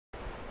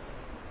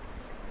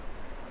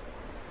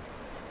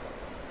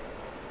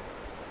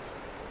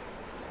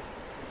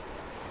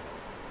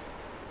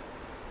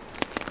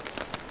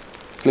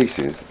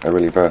Fleeces are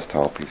really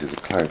versatile pieces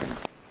of clothing.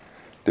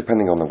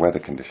 Depending on the weather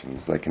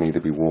conditions, they can either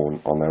be worn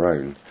on their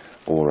own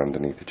or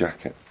underneath a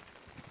jacket.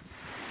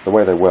 The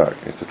way they work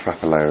is to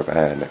trap a layer of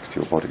air next to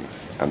your body,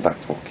 and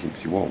that's what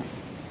keeps you warm.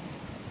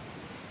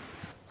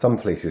 Some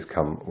fleeces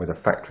come with a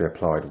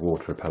factory-applied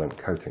water-repellent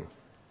coating.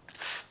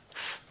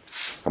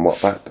 And what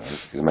that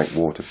does is make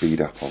water bead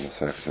up on the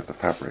surface of the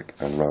fabric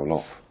and roll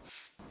off.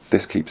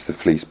 This keeps the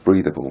fleece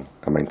breathable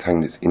and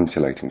maintains its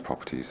insulating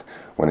properties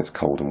when it's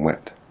cold and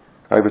wet.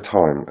 Over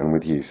time and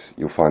with use,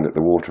 you'll find that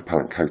the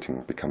water-repellent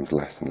coating becomes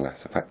less and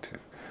less effective.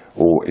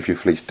 Or if your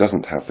fleece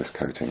doesn't have this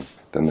coating,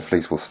 then the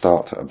fleece will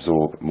start to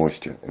absorb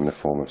moisture in the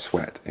form of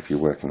sweat if you're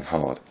working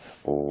hard,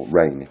 or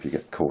rain if you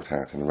get caught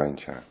out in a rain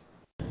shower.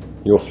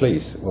 Your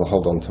fleece will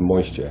hold on to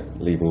moisture,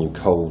 leaving you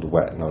cold,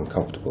 wet and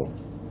uncomfortable.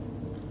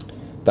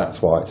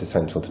 That's why it's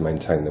essential to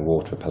maintain the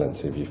water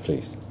repellency of your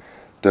fleece.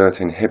 Dirt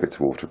inhibits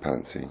water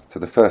repellency, so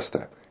the first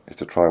step is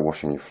to try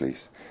washing your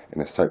fleece in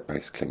a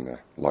soap-based cleaner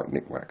like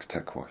Nikwax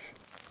Tech Wash.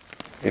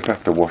 If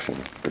after washing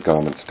the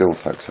garment still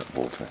soaks up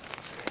water,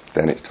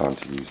 then it's time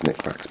to use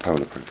Nikwax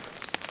Polar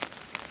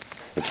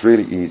Proof. It's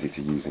really easy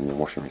to use in your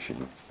washing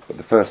machine, but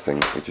the first thing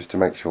is just to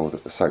make sure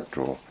that the soap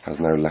drawer has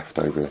no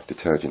leftover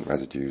detergent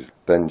residues.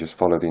 Then just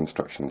follow the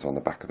instructions on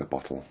the back of the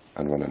bottle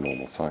and run a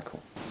normal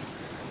cycle.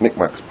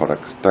 Nikwax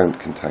products don't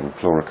contain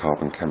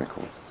fluorocarbon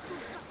chemicals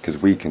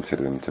because we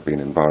consider them to be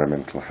an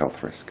environmental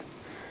health risk.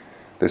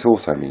 This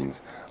also means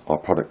our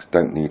products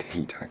don't need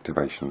heat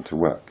activation to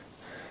work.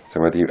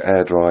 So whether you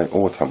air dry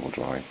or tumble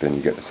dry, then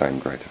you get the same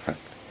great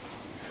effect.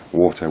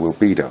 Water will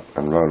bead up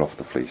and roll off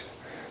the fleece,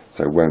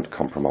 so it won't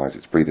compromise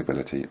its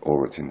breathability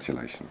or its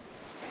insulation.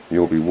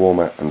 You'll be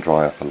warmer and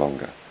drier for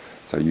longer,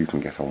 so you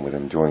can get on with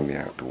enjoying the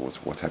outdoors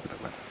whatever the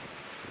weather.